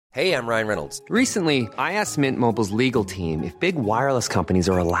Hey, I'm Ryan Reynolds. Recently, I asked Mint Mobile's legal team if big wireless companies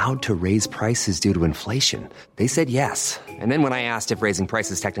are allowed to raise prices due to inflation. They said yes. And then when I asked if raising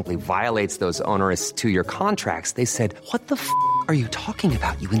prices technically violates those onerous 2-year contracts, they said, "What the are you talking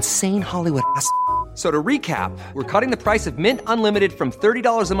about, you insane Hollywood ass?" So to recap, we're cutting the price of Mint Unlimited from $30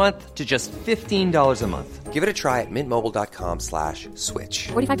 a month to just $15 a month. Give it a try at mintmobile.com/switch.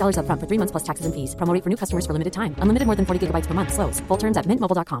 $45 up front for 3 months plus taxes and fees. Promo rate for new customers for limited time. Unlimited more than 40 gigabytes per month. Slows full terms at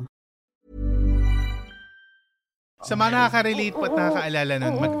mintmobile.com. Sa mga nakaka-relate po at nakaka-alala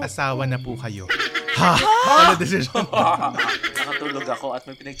nun, mag-asawa na po kayo. Ha? Ano decision? Nakatulog ako at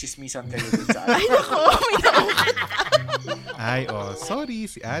may pinagchismisan kayo dun sa Ay, nako, may naukit. Ay, sorry,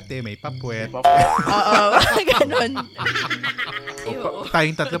 si ate, may papwet. Oo, ganun.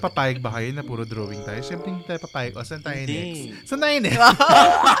 Tayong tatlo, papayag ba kayo na puro drawing tayo? Siyempre hindi tayo papayag. O, saan tayo next? Saan tayo next?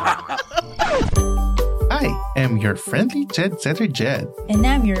 I am your friendly Jed Setter Jed. And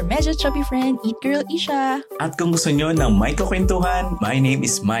I'm your medyo chubby friend, Eat Girl Isha. At kung gusto nyo ng may kakwentuhan, my name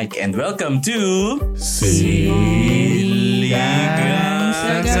is Mike and welcome to Siligang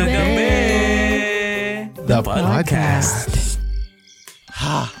sa Gabi, The podcast.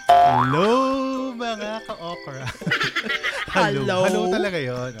 Hello mga ka-okra. Hello. Hello talaga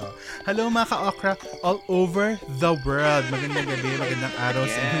yun. Oh. Hello mga ka-okra all over the world. Magandang gabi, magandang araw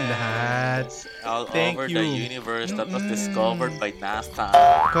sa inyong lahat. All Thank over you. the universe that was discovered by NASA.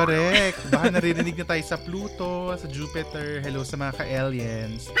 Correct. Baka naririnig na tayo sa Pluto, sa Jupiter. Hello sa mga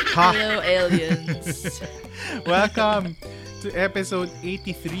ka-aliens. Ha! Hello, aliens. Welcome to episode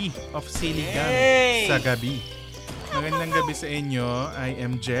 83 of Siligang sa Gabi. Magandang gabi sa inyo. I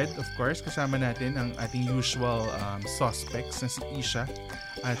am Jed, of course. Kasama natin ang ating usual suspects na si Isha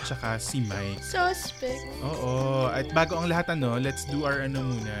at saka si Mike. Suspect. Oo. At bago ang lahat, let's do our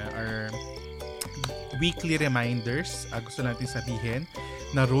our weekly reminders. Gusto natin sabihin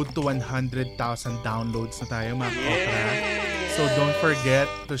na road to 100,000 downloads na tayo, mga ka-okra. So don't forget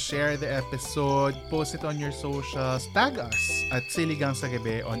to share the episode, post it on your socials, tag us at Siligang sa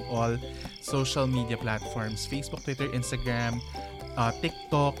Gabi on all social media platforms, Facebook, Twitter, Instagram,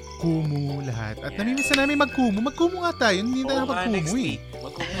 TikTok, Kumu, lahat. At namimiss na namin mag-Kumu. Mag-Kumu nga tayo. Hindi tayo mag-Kumu eh.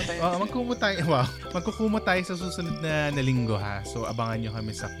 Mag-Kumu tayo. Mag-Kumu tayo. Wow. Mag-Kumu tayo sa susunod na linggo ha. So abangan nyo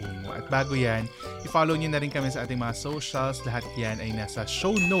kami sa Kumu. At bago yan, i-follow nyo na rin kami sa ating mga socials. Lahat yan ay nasa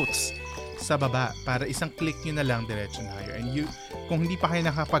show notes sa baba para isang click nyo na lang diretso na kayo. And kung hindi pa kayo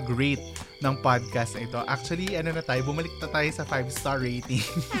nakapag-rate ng podcast na ito, actually, bumalik na tayo sa 5-star rating.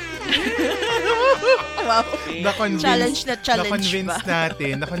 Wow. Challenge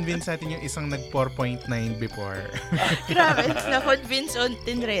Na-convince natin yung isang nag 4.9 before. Grabe, na-convince on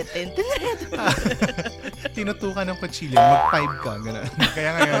tinreten. Tinutukan ng kutsilyo, mag-5 ka. Ganun.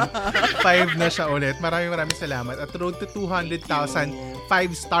 Kaya ngayon, 5 na siya ulit. Maraming salamat. At road to 200,000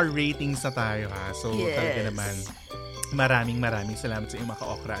 5-star ratings na tayo ha. So, talaga naman, maraming salamat sa inyong mga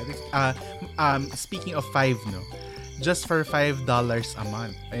ka-okra. Speaking of 5, just for $5 a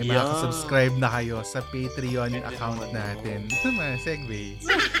month ay makasubscribe na kayo sa Patreon account natin. Ito naman, segue.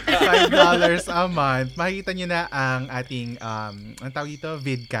 $5 a month. Makikita nyo na ang ating ang tawag dito,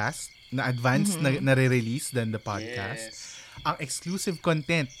 vidcast na advanced na re-release than the podcast. Yes. Ang exclusive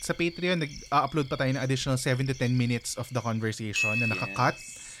content sa Patreon, nag-upload pa tayo ng additional 7 to 10 minutes of the conversation na nakakat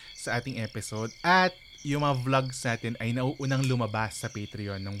sa ating episode. At yung mga vlogs natin ay nauunang lumabas sa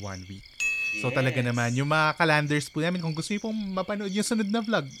Patreon ng 1 week. So talaga naman, yung mga calendars po namin, kung gusto niyo pong mapanood yung sunod na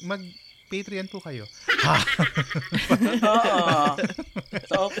vlog, mag-Patreon po kayo. Oo.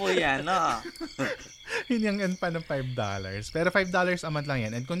 So po yan, Yun yung pa ng $5. Pero $5 a month lang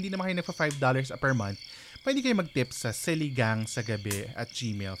yan. And kung hindi naman kayo nagpa $5 per month, pwede kayo mag-tip sa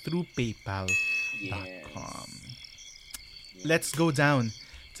siligangsagabi@gmail through paypal.com. Let's go down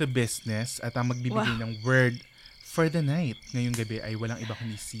to business at ang magbibigay ng word for the night ngayong gabi ay walang iba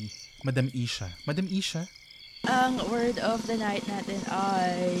kundi si Madam Isha. Madam Isha? Ang word of the night natin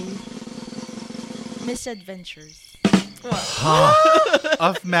ay misadventures.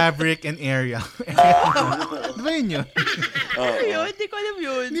 Of Maverick and Ariel. Di ba yun? Yun? Hindi ko alam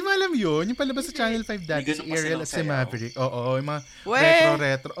yun. Hindi mo alam yun? Yung palabas sa Channel 5 dati, si Ariel at si Maverick. Oo, yung mga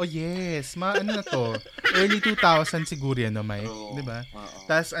retro. Oh yes, ano na to? Early 2000 siguro yan, Mike. Di ba?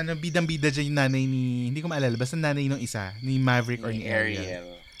 Tapos bidang-bida dyan yung nanay ni, hindi ko maalala, basta nanay nung isa, ni Maverick or ni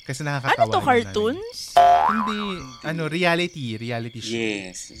Ariel. Kasi nakakatawa. Ano to, cartoons? Hindi, reality show.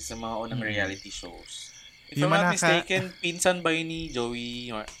 Yes, sa mga unang reality shows. If I'm not mistaken, pinsan ba yun ni Joey,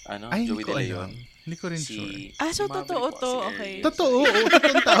 Joey De Leon? Hindi ko rin sure. So totoo to, okay. Totoo,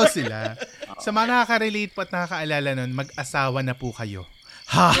 totoong tao sila. Sa mga nakaka-relate po at nakaka-alala nun, mag-asawa na po kayo.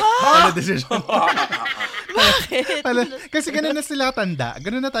 Ano decision? Bakit? Kasi ganun na sila tanda.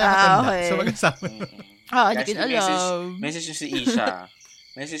 Ganun na tayo katanda. Okay. So mag-asawa. Hindi ko alam. Message nyo si Isha.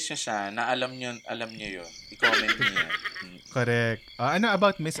 Message nyo siya na alam nyo yun. I-comment nyo yan. Correct. Ano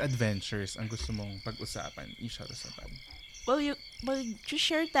about misadventures ang gusto mong pag-usapan? Isha Rosapan. Just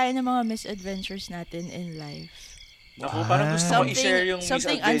share tayo ng mga misadventures natin in life. Ako, parang gusto ko i-share yung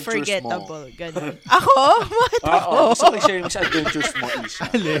something misadventures unforgettable. mo. Ganun. Ako? Bakit ako? Gusto ko i-share yung misadventures mo, Isha.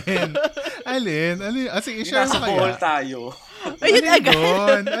 Alin? Sige, i-share mo Nasa kaya. Bohol tayo. Ayun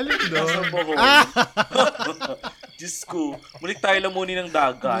agad. Alin doon? Nasa Bohol. Diyos ko. Mulik tayo lamunin ng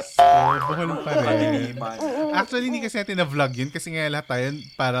dagat. Bohol pa rin. Kaliliman. Actually, hindi kasi natin na-vlog yun kasi nga lahat tayo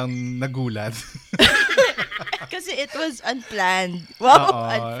parang nagulat. Kasi it was unplanned. Oo,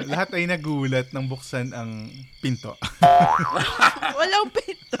 lahat ay nagulat nang buksan ang pinto. Walang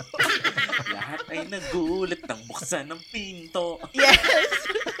pinto. Lahat ay nagulat nang buksan ng pinto. Yes.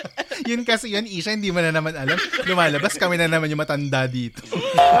 Yun kasi yun, Isha, hindi mo na naman alam. Lumalabas kami na naman yung matanda dito.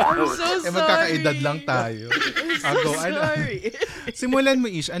 I'm so sorry. Magkakaedad lang tayo. Sorry. Simulan mo,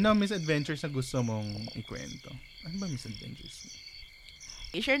 Isha. Ano ang misadventures na gusto mong ikwento? Ano ba misadventures?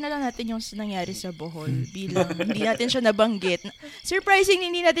 I-share na lang natin yung nangyari sa Bohol bilang hindi natin siya nabanggit. Surprisingly,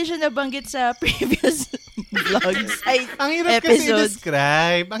 hindi natin siya nabanggit sa previous vlogs. Ang hirap episodes. kasi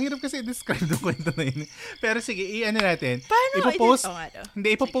i-describe. Ang hirap kasi i-describe ng kwento na yun. Pero sige, i-ano natin. Paano?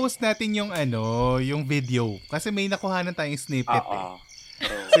 Ipopost natin yung yung video. Kasi may nakuhanan tayong snippet.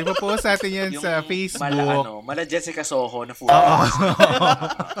 So, ipopost natin yan sa Facebook. Mala Jessica Soho na full.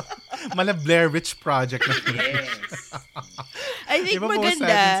 Mala Blair Witch Project na full. Yes. I think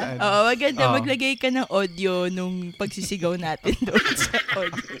maganda. Maganda. Maglagay ka ng audio nung pagsisigaw natin doon sa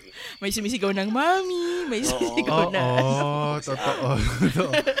audio. May sumisigaw ng mami, may sumisigaw na. Totoo.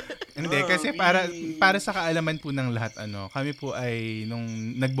 Hindi, kasi para sa kaalaman po ng lahat, kami po ay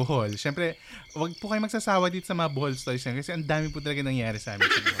nung nagbohol. Siyempre, wag po kayo magsasawa dito sa mga Bohol stories yan kasi ang dami po talaga nangyari sa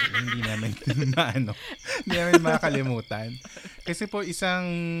amin. Hindi namin hindi namin makakalimutan. Kasi po isang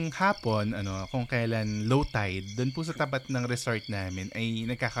hapon, kung kailan low tide, doon po sa tapat ng resort namin ay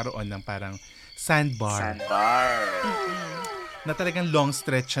nagkakaroon ng parang sandbar. Na talagang long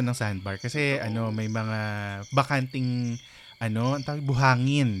stretch siya ng sandbar kasi may mga bakanting ang tawag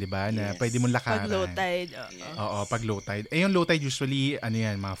buhangin, 'di ba? Na pwede mong lakaran. Pag low tide. Oo, pag low tide. Yung low tide usually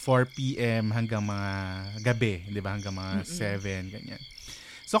mga 4 PM hanggang mga gabi, 'di ba? Hanggang mga 7 ganyan.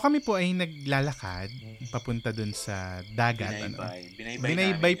 So kami po ay naglalakad papunta dun sa dagat.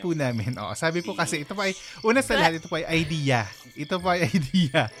 Binaybay po namin. Sabi po kasi ito po ay, una sa lahat, ito po ay idea. Ito po ay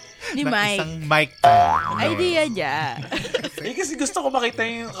idea. Ni Mike. Isang Mike time. Idea niya. Kasi gusto ko makita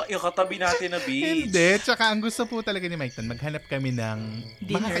yung katabi natin na beach. Hindi. Tsaka ang gusto po talaga ni Mike Tan, maghanap kami ng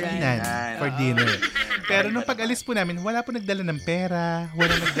mga kainan for dinner. Pero nung pag-alis po namin, wala po nagdala ng pera.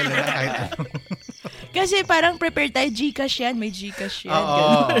 Wala nagdala ng kahit ano. Kasi parang prepare tayo, Gcash yan. May Gcash yan.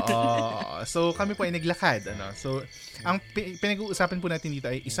 So kami po ay naglakad. So ang pinag-uusapan po natin dito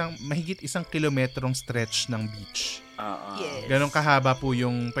ay mahigit 1 kilometrong stretch ng beach. Yes. Ganong kahaba po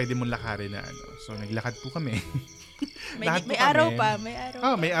yung pwede mong lakarin na So naglakad po kami. May araw pa.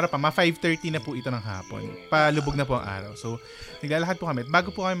 May araw pa. 5:30 na po ito ng hapon. Palubog na po ang araw. So naglalakad po kami.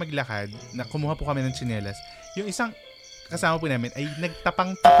 Bago po kami maglakad, kumuha po kami ng tsinelas. Yung isang kasama po namin ay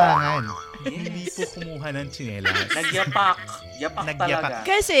nagtapang-tapangan. Hindi po kumuha ng tsinelas. Yapak talaga.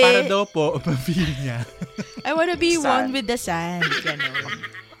 Kasi para daw po, ma-feel niya. I wanna be one with the sand. Ganon.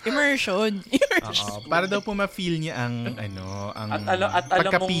 Immersion. Para daw po ma-feel niya ang at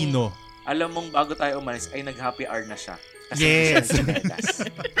pagkapino. Alam mong bago tayo umalis ay nag-happy hour na siya. Kasi yes.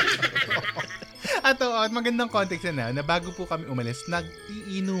 At magandang context na bago po kami umalis,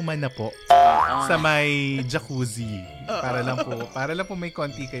 nag-iinuman na po sa may jacuzzi. Para lang po may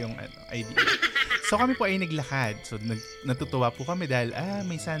konti kayong idea. So kami po ay naglakad. So natutuwa po kami dahil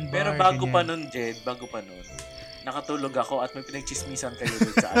may sandbar. Pero bago pa nun, nakatulog ako at may pinagchismisan kayo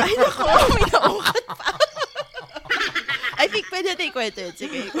doon sa Ay, naku, may naungkat pa. I think pwede natin ikwento yun.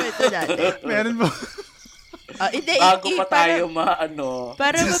 Sige, ikwento natin. Meron po. Bago pa tayo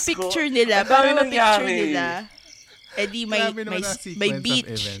para ma-picture nila. Di may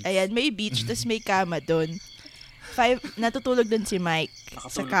beach. Ayan, may beach. Tapos may kama doon. Natutulog doon si Mike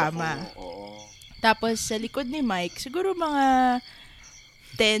sa kama. Tapos sa likod ni Mike, siguro mga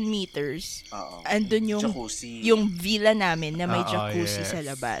 10 meters. Andun yung villa namin na may jacuzzi sa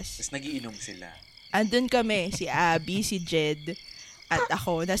labas. Tapos nagiinom sila. Andun kami, si Abby, si Jed, at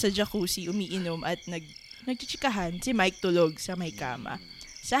ako. Nasa jacuzzi, umiinom at nagchichikahan. Si Mike tulog sa may kama.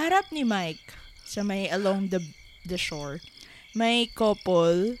 Sa harap ni Mike, sa may along the shore, may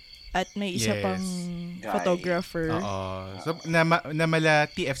couple At may isa pang photographer. Oo. So, na mala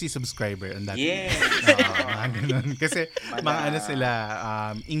TFC subscriber ang dati. Yes. Mga ganun. Kasi mga ano sila,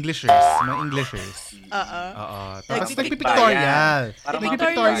 Englishers. Mga Englishers. Oo. Tapos nagpipictorial.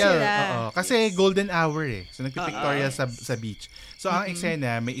 Nagpipictorial. Oo. Kasi golden hour So nagpipictorial sa beach. So ang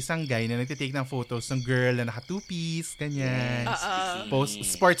eksena, may isang guy na nagtitake ng photos ng girl na naka two-piece, ganyan. Post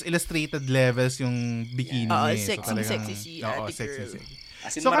Sports Illustrated levels yung bikini niya. Sexy si ate girl.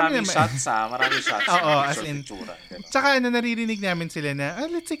 As in, maraming shots Maraming shots. Oo, as in. Tsaka naririnig namin sila na,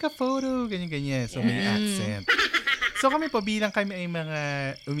 let's take a photo, ganyan-ganyan. So, may accent. So, kami po, bilang kami ay mga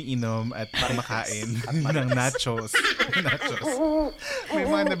umiinom at kumakain ng nachos. May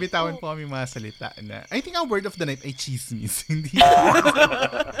mga nabitawan po kami mga salita na, I think ang word of the night ay chismis. Hindi.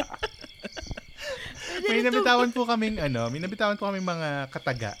 May nabitawan po kaming mga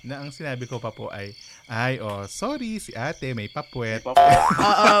kataga na ang sinabi ko pa po ay, sorry, si ate, may papwet.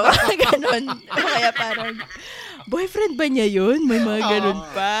 Oo, ganun. Kaya parang, boyfriend ba niya yun? May mga ganun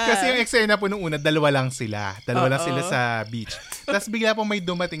pa. Kasi yung eksena po nung una, dalawa lang sila sa beach. Tapos bigla po may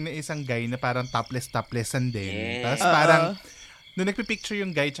dumating na isang guy na parang topless-toplessan din. Tapos parang, nung nagpipicture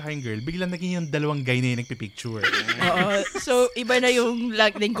yung guy tsaka yung girl, biglang naging yung dalawang guy na yung nagpipicture. Oo. So, iba na yung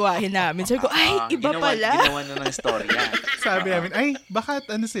lingwahe namin. Sabi ko, iba pala. Ginawa na ng storya. Sabi namin, baka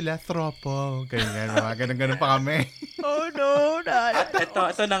sila, tropo. Ganyan, mga ganun pa kami. Oh no.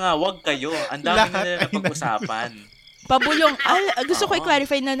 Ito na nga, wag kayo. Ang dami na napag-usapan. Pabulong. Gusto ko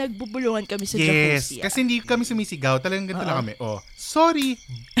i-clarify na nagbubulungan kami sa jacuzzi. Yes, kasi hindi kami sumisigaw. Talagang ganito lang kami. Sorry,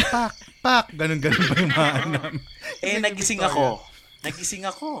 pak. Ganun pa yung mga namin. Nagising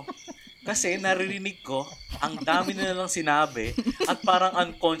ako. Kasi naririnig ko, ang dami na lang sinabi at parang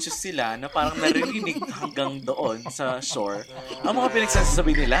unconscious sila na parang naririnig hanggang doon sa shore ang mga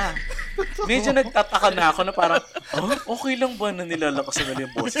pinagsasabi nila. Medyo nagtataka na ako na parang, okay lang ba na nilalakasan nila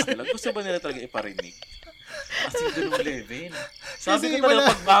yung boses nila? Gusto ba nila talaga iparinig? As in, ganung level. Sabi ko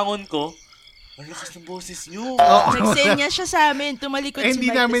talaga pagbangon ko, ang lakas ng boses nyo. Nagsenya siya sa amin. Tumalikod si Mike. Hindi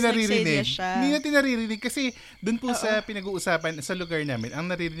namin naririnig. Hindi natin naririnig kasi doon po sa pinag-uusapan sa lugar namin, ang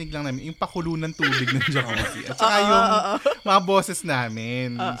naririnig lang namin yung pakulo ng tubig ng jacuzzi. At saka yung mga boses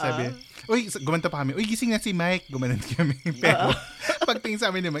namin. Sabi, gumanta pa kami. Gising na si Mike. Gumanan kami. Pero pagtingin sa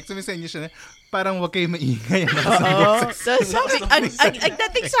amin ni Mike, sumisenya siya na parang huwag kayo maingay. Ang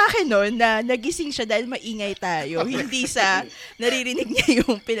dating sa akin noon na nagising siya dahil maingay tayo. Hindi sa naririnig niya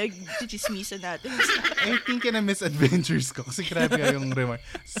yung pinag-chismisan natin. I think na misadventures ko kasi grabe yung remark.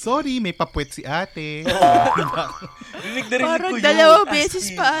 Sorry, may papwet si ate. Parang dalawang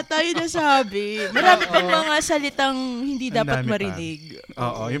beses pa tayo nasabi. Marami pang mga salitang hindi dapat marinig.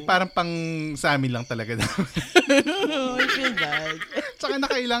 Oo, yung parang pang sa amin lang talaga. I feel bad. Tsaka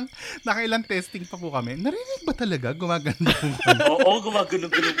nakailang testing pa po kami. Narinig ba talaga? Gumaganda po kami. Oo,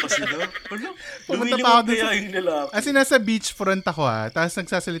 gumagulong-gulong pa sila. Pumunta pa ako doon. As in, nasa beachfront ako tapos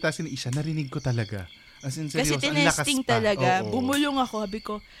nagsasalita si Isha, narinig ko talaga. As in, seryoso, kasi tinesting talaga. Bumulong ako, sabi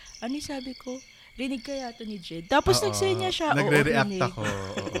ko, rinig kaya to ni Jed. Tapos nagsenya siya. Nagre-react ako.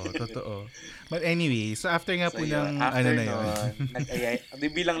 Oo, totoo. But anyway, so after nga po ng na yun.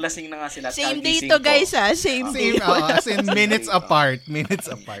 Bilang lasing na nga sila. Same day to guys Same day. As in minutes apart.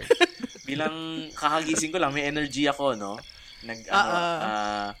 Bilang kakagising ko lang, may energy ako, no?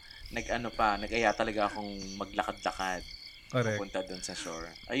 Nag-aya talaga akong maglakad-lakad. Correct. Pupunta doon sa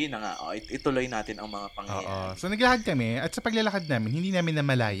shore. Ayun na nga. ituloy natin ang mga pangyayari. So naglalakad kami at sa paglalakad namin, hindi namin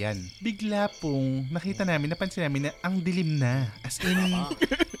namalayan. Bigla pong napansin namin na ang dilim na. As in,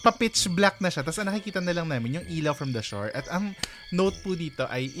 pa-pitch black na siya. Tapos nakikita na lang namin yung ilaw from the shore. At ang note po dito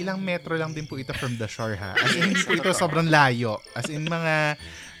ay ilang metro lang din po ito from the shore ha. As in, hindi po ito sobrang layo. As in, mga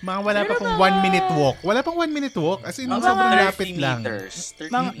wala pa pong 1 minute walk. Wala pang 1 minute walk. As in, sobrang lapit lang.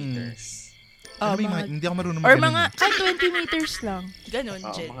 30 meters. Hindi ako marunong or mga 20 meters lang. Ganon,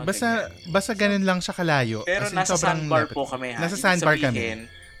 Jen. Basta ganun lang siya kalayo. Pero nasa sandbar po kami. Nasa sandbar kami.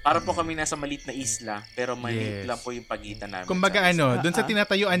 Para po kami nasa maliit na isla, pero maliit lang po yung pagitan namin. Kumbaga doon sa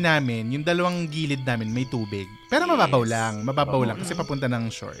tinatayuan namin, yung dalawang gilid namin may tubig. Pero mababaw lang kasi papunta ng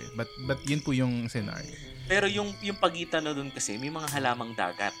shore. But yun po yung scenario. Pero yung pagitan na doon kasi, may mga halamang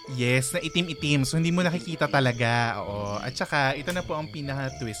dagat. Yes, na itim-itim. So, hindi mo nakikita talaga. Oo. At saka, ito na po ang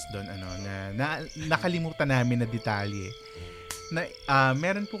pinaka-twist doon. Na nakalimutan namin na detalye.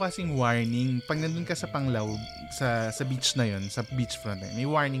 Meron po kasing warning. Pag nandun ka sa Panglao, sa beach na yon, sa beachfront na yun, may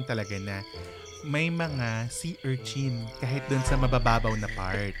warning talaga na may mga sea urchin kahit doon sa mabababaw na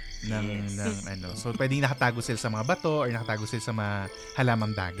part ng So, pwedeng nakatago sila sa mga bato or nakatago sila sa mga halamang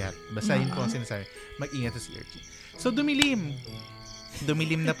dagat. Basta yun po ang sinasabi. Mag-ingat sa sea urchin. So, dumilim.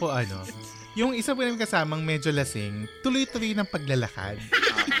 dumilim na po yung isa po namin kasamang medyo lasing, tuloy-tuloy ng paglalakad.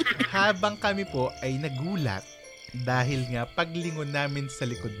 Habang kami po ay nagulat dahil nga paglingon namin sa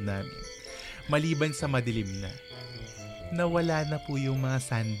likod namin, maliban sa madilim na, nawala na po yung mga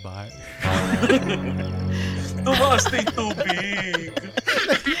sandbar. Tumaas na yung tubig.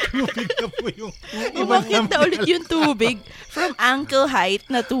 Tubig na po yung... Umakit na ulit yung tubig from ankle height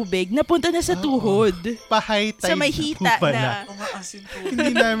na tubig napunta na sa tuhod. Pa-high tide sa may hita po pala. na. Tumaas yung tubig.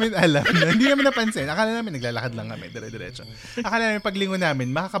 Hindi namin alam na. Hindi namin napansin. Akala namin naglalakad lang kami. Dire-diretso. Akala namin paglingon namin,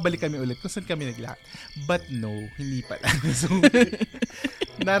 makakabalik kami ulit kung saan kami naglakad. But no, hindi pala. So,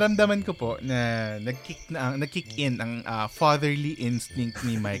 naramdaman ko po na nag-kick in ang fatherly instinct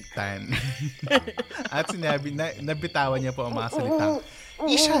ni Mike Tan. At sinabi, nabitawan niya po ang mga salitang,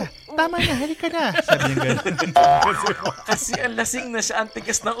 Isha, tama na, halika na. Sabi niya gano'n. Kasi ang lasing na siya, ang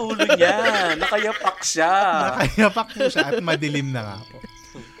tigas ng ulo niya. Nakayapak siya. Nakayapak po siya at madilim na nga po.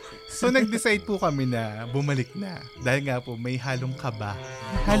 So, nag-decide po kami na bumalik na. Dahil nga po, may halong kaba.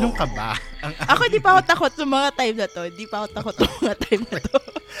 Halong kaba. Ako, di pa ako takot ng mga time na to. Di pa ako takot ng mga time na to.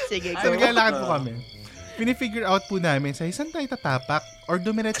 Sige, So, go. naglalakad po kami. Pinifigure out po namin sa saan tayo tatapak or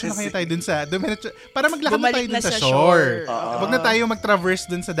dumiretso na kayo tayo dun sa para maglakad na tayo dun sa shore. Huwag na tayo mag-traverse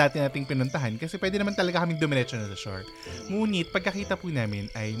dun sa dati nating pinuntahan kasi pwede naman talaga kaming dumiretso na sa shore. Ngunit pagkakita po namin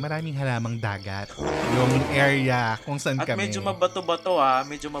ay maraming halamang dagat yung area kung saan At kami. medyo mabato-bato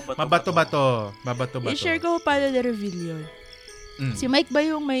Medyo Mabato-bato. I-share ko paano na-reveal yun. Si Mike ba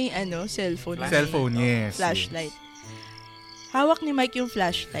yung may cellphone? Cellphone, yes. Flashlight. Hawak ni Mike yung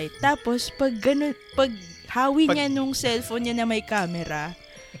flashlight. Tapos, pag hawi niya nung cellphone niya na may camera,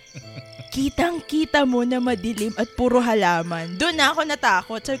 kitang-kita mo na madilim at puro halaman. Doon na ako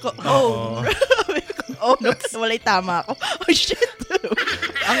natakot. Sabi ko, no, wala'y tama ako. Oh, shit.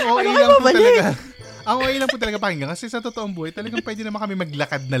 Ang OA lang po talaga. Ang OA lang po talaga pakinggan kasi sa totoong buhay, talagang pwede naman kami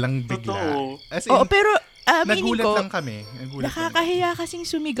maglakad na lang bigla. Totoo. As in, Oo, pero meaning nagulat ko, lang kami. nakakahiya kasing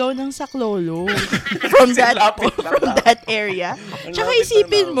sumigaw ng saklolo from that area. Tsaka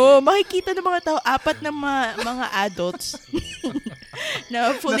isipin mo, makikita ng mga tao, apat na mga adults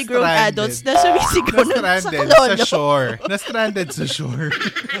na fully grown adults na sumisigaw ng saklolo. Sa shore. Na-stranded sa shore.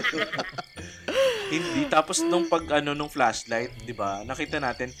 Hindi. Tapos nung nung flashlight, di ba, nakita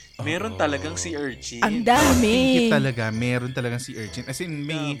natin, meron talagang sea urchin. Ang dami. Talaga, meron talagang sea urchin. As in,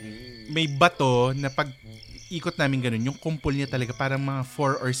 may bato na pag ikot namin ganun, yung kumpol niya talaga parang mga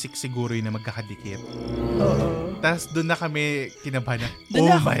 4 or 6 siguro yun na magkakadikit. Oo. Tapos doon na kami kinabahan na,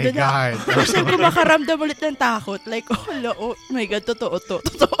 my doon God. Siyempre makaramdam ulit ng takot. Like, oh my God, totoo to.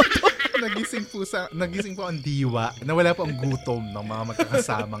 Nagising po ang diwa na wala po ang gutom ng mga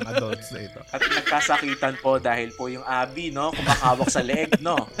magkakasamang adults na ito. At nagkasakitan po dahil po yung Abby, kumakawak sa leeg,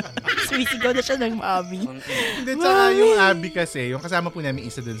 Sumisigaw na siya ng mami. Hindi, tsaka yung Abby kasi, yung kasama po namin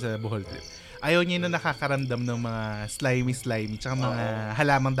isa dun sa Bohol trip, ayaw niya na nakakaramdam ng mga slimy, tsaka mga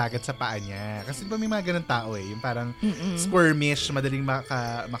halamang dagat sa paa niya. Kasi ba may mga ganun tao yung parang squirmish, madaling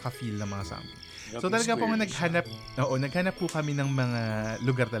maka-feel ng mga something. So talaga po naghanap po kami ng mga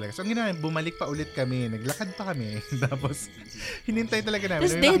lugar talaga. So ang ginawa, bumalik pa ulit kami, naglakad pa kami. Tapos hinintay talaga namin.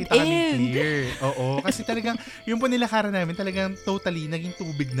 Tapos Nakita kami clear. Oo, kasi talagang yung po nilakaran namin, talagang totally naging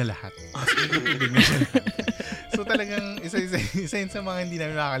tubig na lahat. As in, tubig na siya lahat. So talagang isa yun sa mga hindi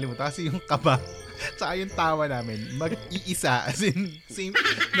namin makakalimutan kasi yung kaba tsaka yung tawa namin mag-iisa, as in same,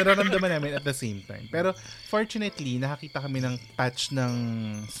 nararamdaman namin at the same time. Pero fortunately nakakita kami ng patch ng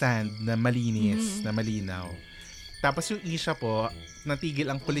sand na malinis, na malinaw. Tapos yung Isha po, natigil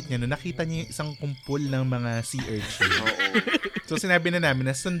ang kulit niya no, nakita niya yung isang kumpul ng mga sea urchin. So sinabi na namin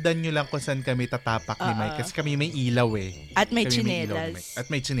na sundan nyo lang kung saan kami tatapak ni Mike kasi kami may ilaw At may kami tsinelas. At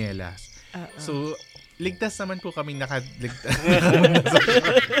may tsinelas. So ligtas naman po kami nakaligtas.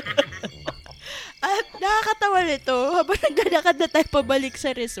 At nakakatawa nito, habang naglalakad na tayo pabalik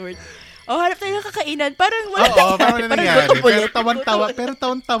sa resort, hanap tayo ng kakainan, parang wala nangyari. Pero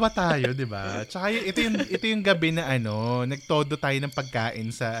tawan-tawa tayo, di ba? Tsaka ito yung gabi na nagtodo tayo ng pagkain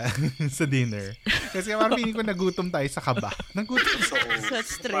sa dinner. Kasi parang feeling ko nagutom tayo sa kaba. Nagutom sa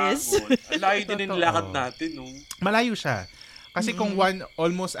stress. Layo din yung lakad natin, Malayo siya. Kasi kung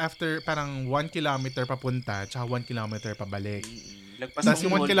almost after parang 1 kilometer papunta, tsaka 1 kilometer pabalik. Lagpas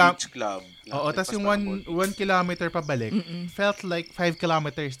yung 1 Beach Club. Oo, tas yung 1 kilometer pabalik, felt like 5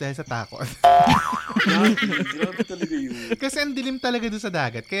 kilometers dahil sa takot. Grabe talaga yun. Kasi ang dilim talaga doon sa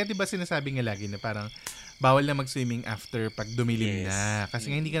dagat. Kaya diba sinasabi nga lagi na parang bawal na mag-swimming after pag dumilim na.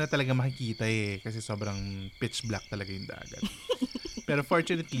 Kasi nga hindi ka na talaga makikita kasi sobrang pitch black talaga yung dagat. Pero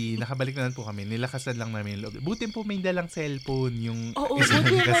fortunately, nakabalik na po kami. Nilakasan lang namin yung loob. Buti po may dalang cellphone yung isang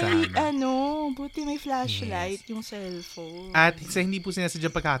kasama. Buti may flashlight yung cellphone. At sa hindi po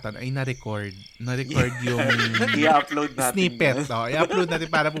sinasadyang pagkataon ay na-record yung i-upload natin snippet. I-upload natin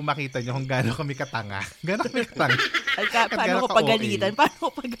para po makita nyo kung gaano kami katanga. Gaano kami katanga. Paano ko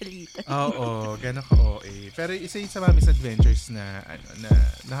pagalitan? Oo, gaano ka OA. Pero isa yung sa mga misadventures na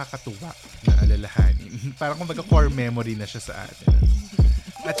nakakatuwa na alalahanin. Parang kumbaga core memory na siya sa atin.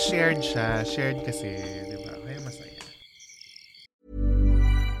 At shared siya. Shared kasi, di ba? Kaya masaya.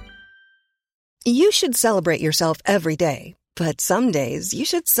 You should celebrate yourself every day. But some days, you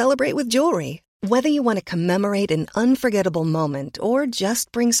should celebrate with jewelry. Whether you want to commemorate an unforgettable moment or just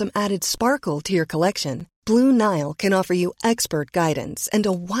bring some added sparkle to your collection, Blue Nile can offer you expert guidance and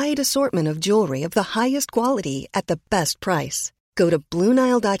a wide assortment of jewelry of the highest quality at the best price. Go to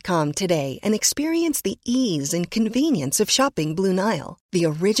BlueNile.com today and experience the ease and convenience of shopping Blue Nile, the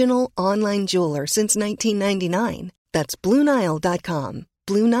original online jeweler since 1999. That's BlueNile.com.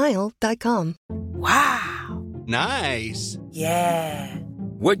 BlueNile.com. Wow. Nice. Yeah.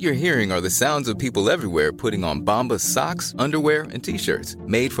 What you're hearing are the sounds of people everywhere putting on Bombas socks, underwear, and T-shirts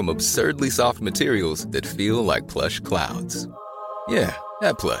made from absurdly soft materials that feel like plush clouds. Yeah,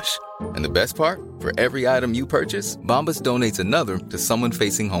 that plush. And the best part? For every item you purchase, Bombas donates another to someone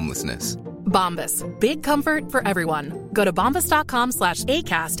facing homelessness. Bombas. Big comfort for everyone. Go to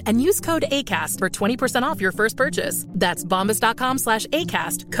bombas.com/ACAST and use code ACAST for 20% off your first purchase. That's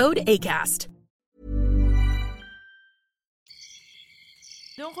bombas.com/ACAST. Code ACAST.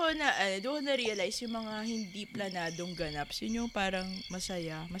 Doon ko na-realize yung mga hindi planadong ganaps. Yun yung parang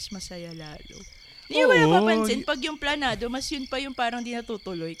masaya. Mas masaya lalo. Hindi mo napapansin, pag yung planado, mas yun pa yung parang di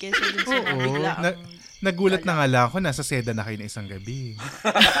natutuloy kaysa dun sa nabigla ang... Nagulat na nga lang ako, nasa seda na kayo na isang gabi.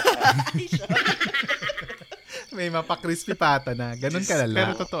 May mapa-crispy pata na. Ganun kalala.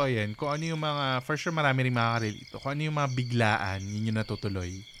 Pero totoo yan. Kung ano yung mga, for sure marami rin makaka-relate. Kung ano yung mga biglaan, yun yung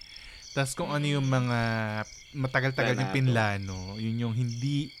natutuloy. Tapos kung ano yung mga matagal-tagal yung pinlano, yun yung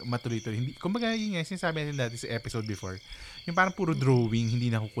hindi matuloy-tuloy. Hindi, kumbaga yun nga, sinasabi natin dati sa episode before, yung parang puro drawing, hindi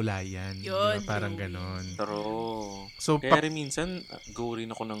nakukulayan. Yun, diba? Parang ganon. True. So, kaya rin minsan, go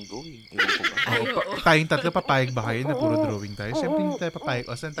rin ako ng go. Ewan ko ba? Tayong tatlo, papayag ba kayo na puro drawing tayo? Siyempre hindi tayo papayag.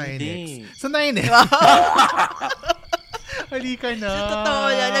 O, saan tayo next? Saan tayo next? Halika na. Sa totoo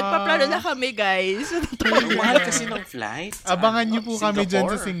na, nagpaplano na kami, guys. Sa totoo na. Mahal kasi ng flight. Abangan niyo po kami dyan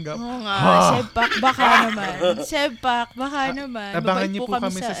sa Singapore. Oo nga, Sebpak, baka naman. Sebpak, baka naman. Abangan niyo po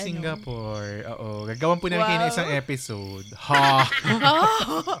kami sa Singapore. Oo, gagawan po namin kayo ng isang episode. Ha!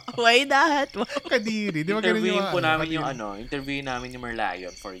 Why not? Kadiri. Di ba interviewin po namin yung interviewin namin yung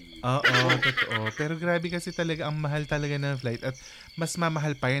Merlion for you. Oo, totoo. Pero grabe kasi talaga, ang mahal talaga ng flight. At mas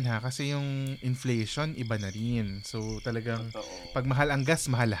mamahal pa yun ha, kasi yung inflation, iba na rin. So, talagang pag mahal ang gas,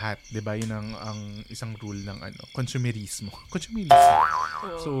 mahal lahat. Diba? Yun ang isang rule ng consumerismo.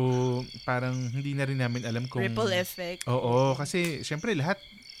 So, parang hindi na rin namin alam kung... Ripple effect. Oo, kasi syempre lahat,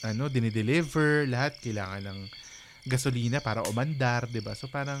 dinideliver, lahat kailangan ng gasolina para umandar, diba? So,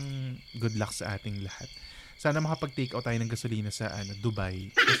 parang good luck sa ating lahat. Sana makapag-take out tayo ng gasolina sa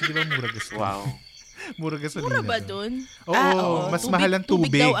Dubai. Kasi diba mura gasolina? Wow. Mura gasolina. Mura ba dun? Oo, mas mahal ang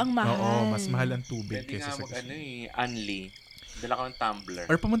tubig. Daw ang mahal. Oo, mas mahal ang tubig. Pwede nga Unli. Dala ko ng tumbler.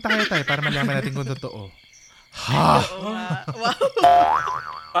 Or pumunta kayo tayo para malaman natin kung totoo. Ha! Wow.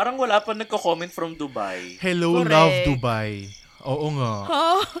 Parang wala pa nagko-comment from Dubai. Hello, correct. Love Dubai. Oo nga.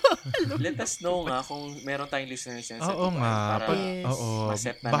 Let us know nga kung meron tayong listeners yan sa oo Dubai. Nga. Para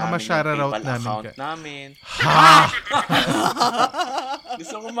maset na baka namin yung PayPal account namin. Ha!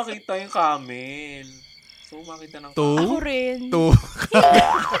 Gusto ko makita yung camel. Gusto ko makita ng Ako rin.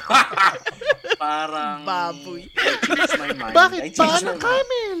 Parang baboy. I changed my mind. Bakit? Paan ng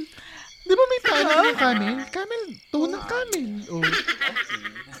camel? Di ba may paan ng camel? Camel, ng camel. Oh.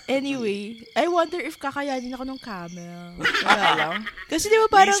 Anyway, I wonder if kakayanin ako ng camel. Wala lang. Kasi di ba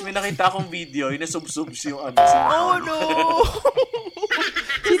parang... Please, may nakita akong video, yung nasubsub yung Oh no!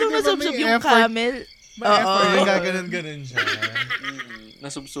 Sino nasubsub yung camel? May effort. Yung gaganon-ganon siya.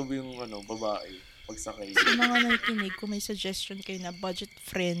 Nasubsub yung babae. Pagsakay. Sa mga nakikinig, kung may suggestion kayo na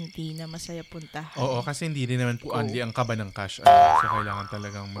budget-friendly na masaya puntahan. Oo, kasi hindi rin naman po only ang kaba ng cash. So, kailangan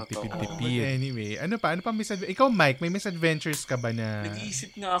talagang magtipid-tipid. Anyway, ano pa misadventures? Ikaw, Mike, may misadventures ka ba na...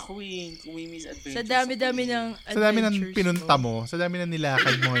 Nag-iisip nga ako kung may misadventures. Sa dami-dami ng adventures. Sa dami ng pinunta mo. Sa dami ng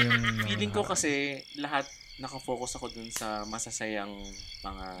nilakad mo yung... Feeling ko kasi lahat nakafocus ako dun sa masasayang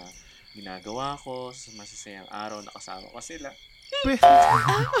mga ginagawa ko, sa masasayang araw na kasama ko sila.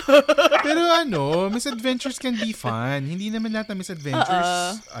 Pero misadventures can be fun. Hindi naman lahat ng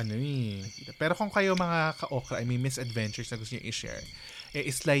misadventures, Pero kung kayo mga ka-okra, may misadventures na gusto nyo i-share,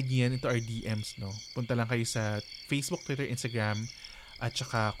 i-slide yan into our DMs, no? Punta lang kayo sa Facebook, Twitter, Instagram, at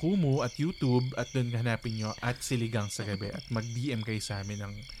saka Kumu at YouTube, at doon hanapin nyo at Siligang sa Gabi, at mag-DM kayo sa amin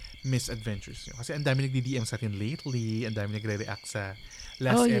ng misadventures nyo. Kasi ang dami nagdi-DM sa atin lately, ang dami nagre-react sa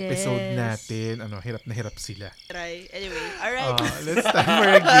last episode natin. Hirap na hirap sila. Try. Anyway, alright. Let's time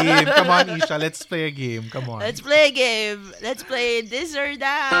for a game. Come on, Isha. Let's play a game. Come on. Let's play a game. Let's play This or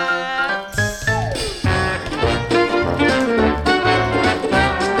That. This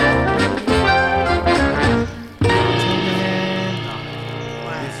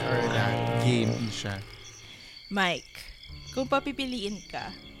or That game, Isha. Mike, kung papipiliin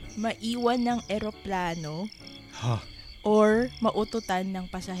ka, maiwan ng eroplano or maututan ng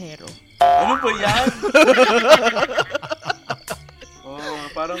pasahero? Ano ba yan?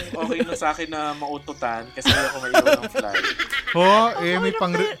 Parang okay na sa akin na maututan kasi ako maiwan ng flight.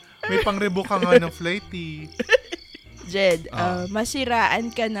 May pang-rebook ka nga ng flight Jed,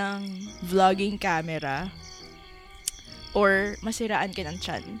 masiraan ka ng vlogging camera or masiraan ka ng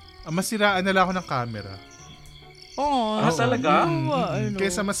tiyan? Masiraan na lang ako ng camera. Talaga?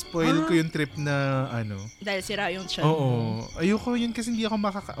 Kesa mas spoil ko yung trip na Dahil sira yung tiyan. Oo. Ayoko yun kasi hindi ako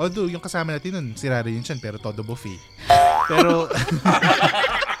although yung kasama natin nun, sira rin yung tiyan pero todo buffet. Pero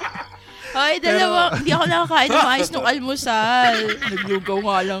dalawa, hindi ako nakakain ng maayos ng almusal. Naglugaw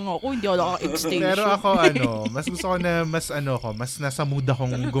nga lang ako, hindi ako naka-egg-station. Pero ako mas gusto ko na mas nasa mood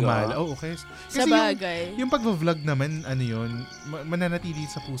akong gumala. Okay. Kasi sabagay. Yung pag-vlog naman, yun, mananatili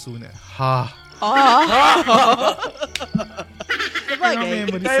sa puso na. Sabagay.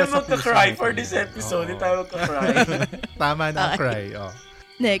 Tayo magka-cry for this episode. Tayo magka-cry. Tama na cry.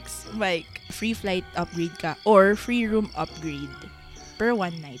 Next, Mike, free flight upgrade ka or free room upgrade per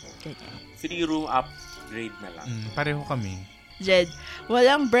one night. Ganyan. Free room upgrade na lang. Pareho kami. Jed,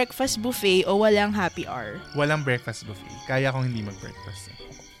 walang breakfast buffet o walang happy hour? Walang breakfast buffet. Kaya kong hindi mag-breakfast.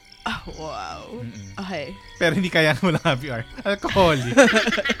 Wow. Okay. Pero hindi kaya mo lang happy hour. Alcoholic.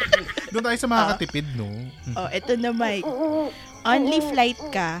 Doon tayo sa mga katipid, no? Ito na, Mike. Only flight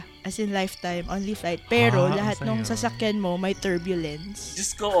ka, as in lifetime, only flight. Pero lahat ng sasakyan mo may turbulence.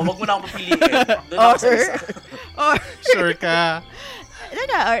 Diyos ko, wag mo na akong papiliin. Or sure ka.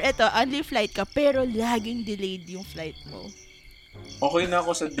 Or ito, only flight ka, pero laging delayed yung flight mo. Okay na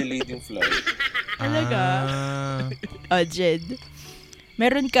ako sa delayed yung flight. Talaga? Jed.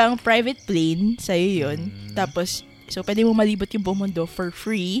 Meron kang private plane, sa'yo yun. Tapos, so pwede mo malibot yung buong mundo for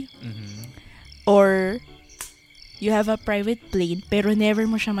free. Or, you have a private plane, pero never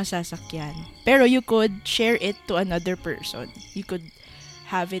mo siya masasakyan. Pero you could share it to another person. You could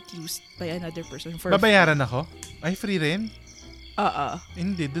have it used by another person for babayaran free. Ako? Ay, free rin?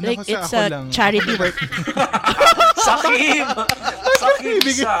 Hindi, doon ako sa it's ako a lang. charity work. Sakim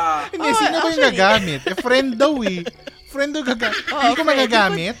siya. Hindi, sino ba yung nagamit? Friend daw Friend daw gagamit. Hindi ko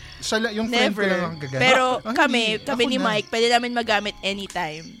magagamit. Yung friend ko lang ang gagamit. Pero kami ni Mike, pwede namin magamit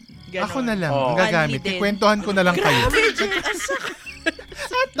anytime. Ganon. Ako na lang ang gagamit. Ikwentuhan ko na lang kayo.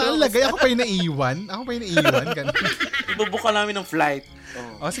 Talaga, ako pa yung naiwan. Ganun. Ibubuka namin ng flight.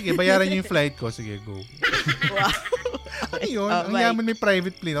 Sige, bayaran niyo yung flight ko. Sige, go. Wow. Ano yun? Ang yaman may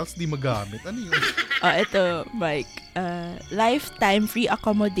private plane ako, di magamit. Ano yun? Ito, Mike. Lifetime free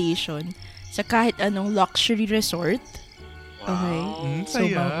accommodation sa kahit anong luxury resort. Okay? So,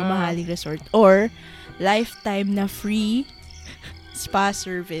 mga mahaling resort. Or, lifetime na free spa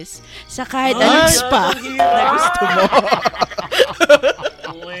service sa kahit anong spa na gusto mo.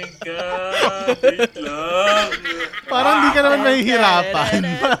 Oh my God. Wait lang. Parang di ka naman mahihirapan.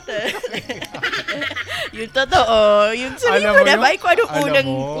 Yung totoo. Yung sabihin mo na, Mike, kung anong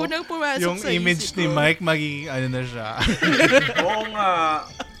unang pumasok yung sa image ni Mike, magiging na siya. Oo nga.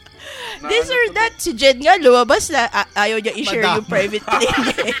 This or that, si Jen nga, lumabas na ayaw niya i-share yung private plane.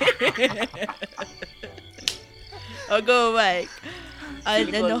 Go, Mike.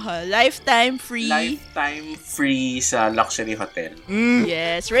 Lifetime free. Lifetime free sa luxury hotel.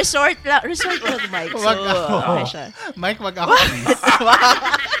 Yes. Resort lang, Mike. So, okay siya. Mike, wag ako.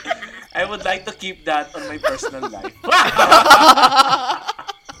 I would like to keep that on my personal life.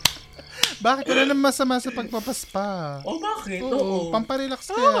 Bakit? Wala naman masama sa pagpapaspa. Bakit? Oo.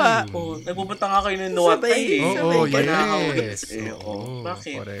 Pamparelax kaya. Nagpupunta nga kayo ng Nuwatay yes.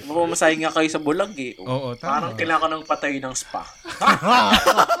 Bakit? Correct. Mapamasahin nga kayo sa Bulag Oo, tama. Parang kailangan ng patay ng spa.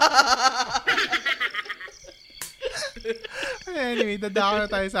 Anyway, dadako na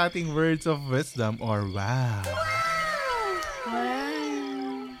tayo sa ating words of wisdom or wow.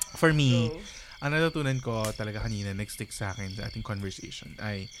 For me, ang natutunan ko talaga kanina, nag-stick sa akin sa ating conversation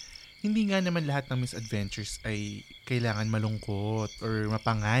ay hindi nga naman lahat ng misadventures ay kailangan malungkot or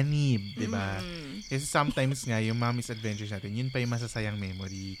mapanganib, di ba? Kasi sometimes nga, yung mga misadventures natin, yun pa yung masasayang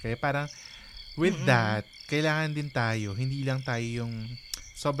memory. Kaya parang, with that, kailangan din tayo, hindi lang tayo yung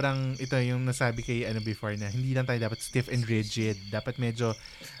sobrang, ito yung nasabi kay before na, hindi lang tayo dapat stiff and rigid. Dapat medyo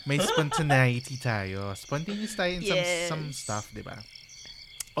may spontaneity tayo. Spontaneous tayo in some stuff, di ba?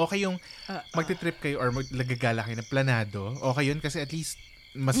 Okay yung magte-trip kayo or maglagagala kayo ng planado. Okay yun kasi at least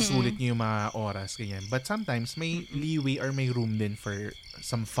masusulit nyo yung mga oras, ganyan. But sometimes, may leeway or may room din for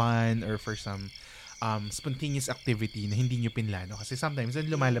some fun or for some spontaneous activity na hindi nyo pinlano. Kasi sometimes,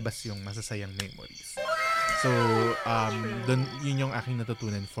 doon lumalabas yung masasayang memories. So, yun yung aking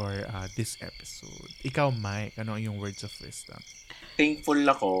natutunan for this episode. Ikaw, Mike, ano yung words of wisdom? Thankful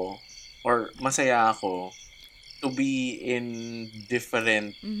ako or masaya ako to be in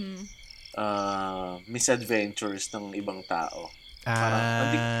different misadventures ng ibang tao.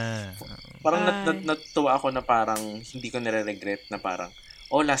 Parang natuwa ako na parang hindi ko nire-regret na parang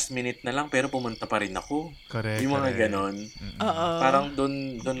last minute na lang pero pumunta pa rin ako. Correct. Yung mga ganon. Parang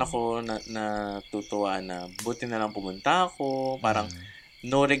doon ako natutuwa na buti na lang pumunta ako. Parang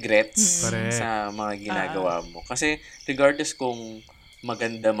no regrets sa mga ginagawa mo. Kasi regardless kung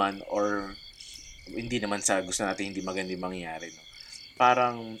maganda man or hindi naman sa gusto natin hindi maganda yung mangyayari, no?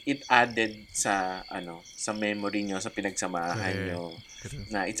 Parang it added sa sa memory nyo, sa pinagsamahan nyo.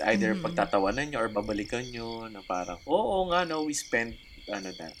 Na it's either pagtatawanan nyo or babalikan nyo na parang, oo nga, no, we spent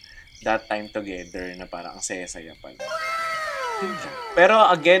that time together na parang ang saya-saya pala. Pero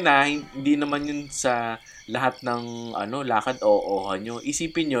again, hindi naman yun sa lahat ng lakad oohan nyo.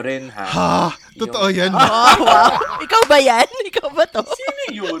 Isipin nyo rin, ha? Totoo yan. Wow. Ikaw ba yan? Ikaw ba to? Sino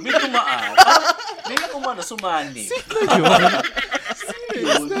yun? May tumaan. May sumani. Sino yun?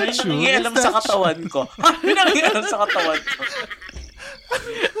 May nangialam sa katawan ko. May nangialam sa katawan ko.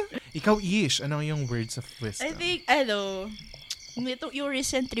 Ikaw, Ish, ano yung words of wisdom? I think, yung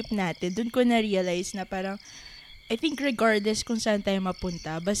recent trip natin, dun ko na-realize na parang, I think regardless kung saan tayo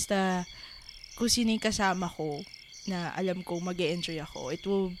mapunta, basta kung sino yung kasama ko, na alam ko mag-e-enjoy ako, it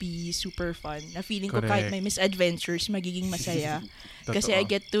will be super fun. Na feeling ko kahit may misadventures, magiging masaya. Kasi I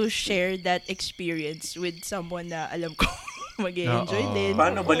get to share that experience with someone na alam ko mag-e-enjoy din.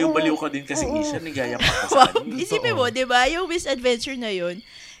 Paano baliw-baliw ka din kasi Isha, nigaya pa ka sa akin. Isipin mo, di ba? Yung misadventure na yun,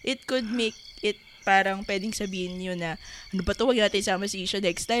 it could make it parang pwedeng sabihin nyo na ba to, wag natin sama si Isha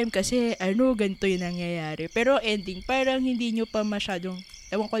next time kasi ganito yung nangyayari. Pero ending, parang hindi nyo pa masyadong,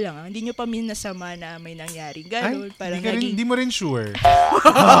 ewan ko lang, hindi nyo pa minasama na may nangyari. Ganun, parang hindi mo rin sure.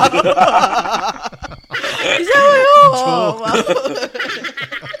 Isama yun! Wow.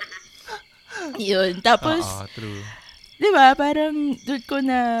 Yun. Tapos, true. diba, parang doon ko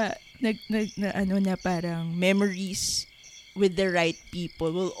na parang memories with the right people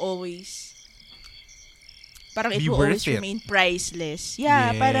will always parang it will always remain priceless.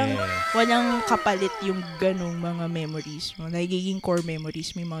 Yeah, parang walang kapalit yung ganong mga memories mo. Nagiging core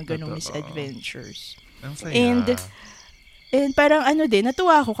memories mo yung mga ganong misadventures. And parang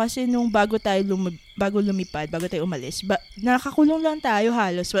natuwa ako kasi nung bago tayo lumipad, bago tayo umalis, nakakulong lang tayo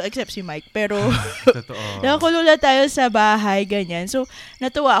halos, well, except si Mike, pero nakakulong lang tayo sa bahay, ganyan. So,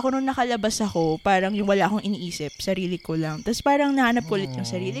 natuwa ako nung nakalabas ako, parang yung wala akong iniisip, sarili ko lang. Tapos parang nahanap ko ulit yung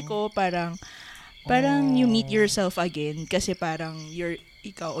sarili ko, parang you meet yourself again, kasi parang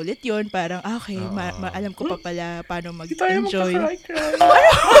ikaw ulit yun, parang okay, alam ko pa pala paano mag-enjoy.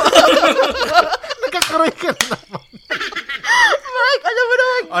 Nagkakaroy ka na naman. Mike, alam mo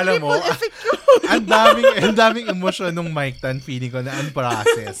naman, ripple effect yun. ang daming emosyon nung Mike Tan, feeling ko na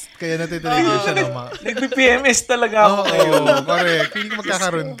unprocessed. Kaya natutuloy ko siya ng mga... Nagbe-PMS talaga ako ngayon. Oo, correct. Feeling ko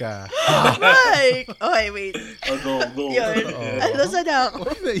magkakaroon ka. Mike! Okay, wait. Go. Yun. Saan na ako?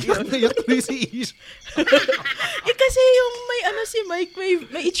 Naiyak tuloy si Ish. Kasi yung si Mike,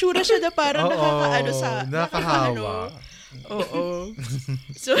 may itsura siya na parang nakahawa. Oo.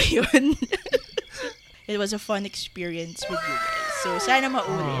 So, yun. It was a fun experience with you guys. So, sana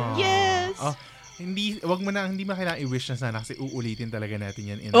maulit. Yes! Hindi mo kailangan i-wish na sana kasi uulitin talaga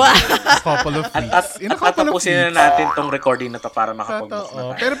natin yan in a couple of weeks. At tapusin na natin tong recording na to para makapag-book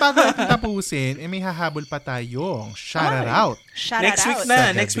na tayo. Pero bago natin tapusin, may hahabol pa tayong shout-out. Next week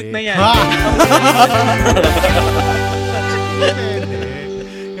na. Next week na yan.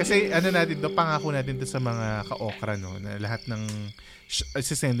 Kasi natin to, pangako natin to sa mga ka-okra, no, na lahat ng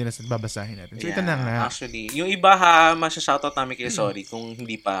sisend na sa babasahin natin. So, ito na nga. Actually, yung iba masya-shoutout namin kayo, sorry, kung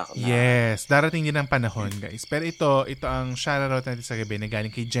hindi pa ako. Yes, darating din ang panahon, guys. Pero ito ang shoutout natin sa gabi na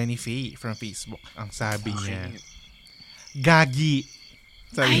galing kay Jenny Faye from Facebook. Ang sabi niya, Gagi,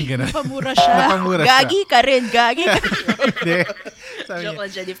 Sabi niya gano'n. Napamura siya. Gagi ka rin. Gagi ka rin. Joke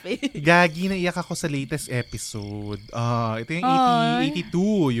lang, Jennifer. Gagi, naiyak ako sa latest episode. Ito yung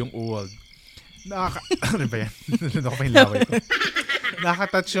 82, yung old. Ano ba yan? Ano ko pa yung laway ko?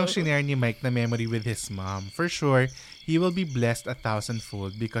 Nakatouch yung shinare ni Mike na memory with his mom. For sure, he will be blessed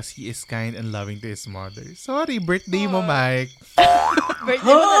 1,000-fold because he is kind and loving to his mother. Sorry, birthday mo, Mike.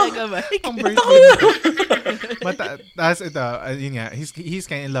 Birthday mo talaga, Mike. Ang birthday mo. Tapos ito, yun nga, he's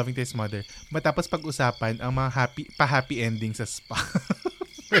kind and loving to his mother. Matapos pag-usapan ang mga happy ending sa spa.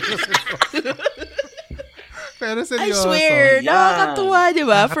 Pero seryoso. I swear, nakakatuwa, di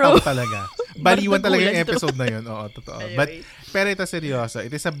ba? Nakakatawa talaga. Baliwan talaga yung episode na yun. Oo, totoo. Anyway. Pero ito seryoso. It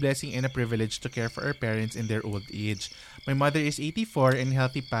is a blessing and a privilege to care for our parents in their old age. My mother is 84 and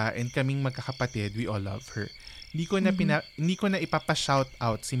healthy pa, and kaming magkakapatid, we all love her. Hindi ko na ipapa-shout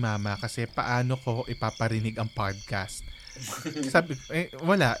out si mama kasi paano ko ipaparinig ang podcast. Sabi,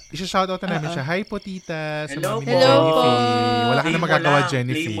 wala. Isa-shout out na namin siya. Hi po, tita. Hello po. Wala ka na magagawa,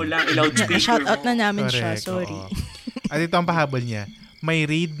 Jennifer. Play mo lang. Loudspeaker. Shout out na namin siya. Sorry. At ito ang pahabol niya. May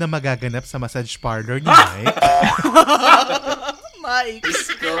raid na magaganap sa massage parlor ni Mike. Mike.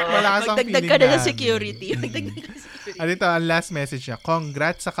 Malakas ang feeling Magdagdag ka na ng security. At ito ang last message niya.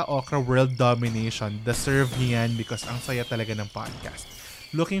 Congrats sa Ka-Okra World Domination. Deserve niya yan because ang saya talaga ng podcast.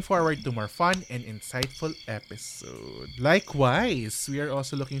 Looking forward to more fun and insightful episode. Likewise, we are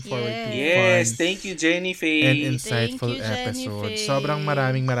also looking forward to fun. Thank you, Jennifer. And insightful episode. Sobrang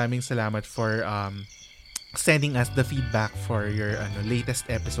maraming salamat for sending us the feedback for your latest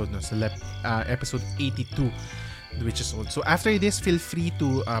episode episode 82, which is old. So after this, feel free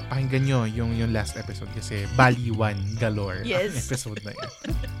to pakinggan nyo yung last episode kasi baliwan galore ang episode na yan.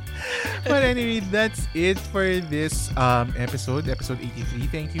 But anyway, that's it for this episode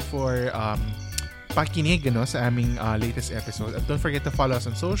 83. Thank you for pakinig sa aming latest episode. At don't forget to follow us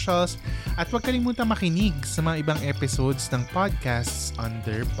on socials. At huwag kalimutan makinig sa mga ibang episodes ng podcasts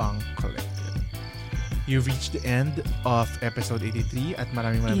under Bang Collective. You've reached the end of episode 83 at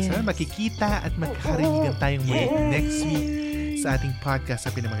maraming salamat. Makikita at magkarinigan tayong muli next week sa ating podcast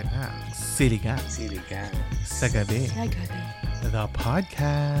sa pinamagandang Siligang sa Gabi. The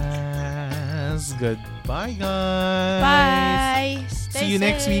podcast. Goodbye, guys. Bye. See you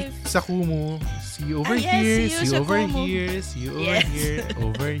next week sa Kumu. See you over here. See you over here. See you over here.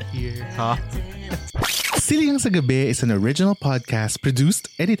 Over here. Ha? Siligang sa Gabi is an original podcast produced,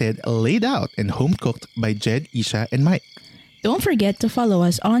 edited, laid out, and home-cooked by Jed, Isha, and Mike. Don't forget to follow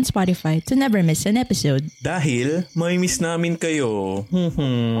us on Spotify to never miss an episode. Dahil may miss namin kayo.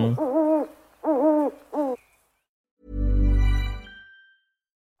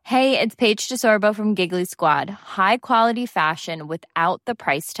 Hey, it's Paige DeSorbo from Giggly Squad. High quality fashion without the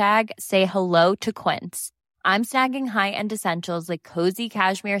price tag. Say hello to Quince. I'm snagging high-end essentials like cozy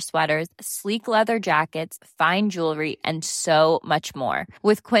cashmere sweaters, sleek leather jackets, fine jewelry, and so much more.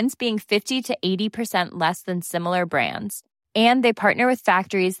 With Quince being 50 to 80% less than similar brands. And they partner with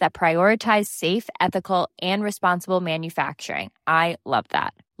factories that prioritize safe, ethical, and responsible manufacturing. I love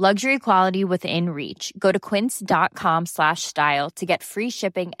that. Luxury quality within reach. Go to quince.com/style to get free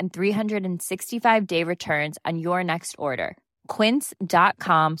shipping and 365-day returns on your next order.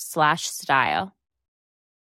 Quince.com/style.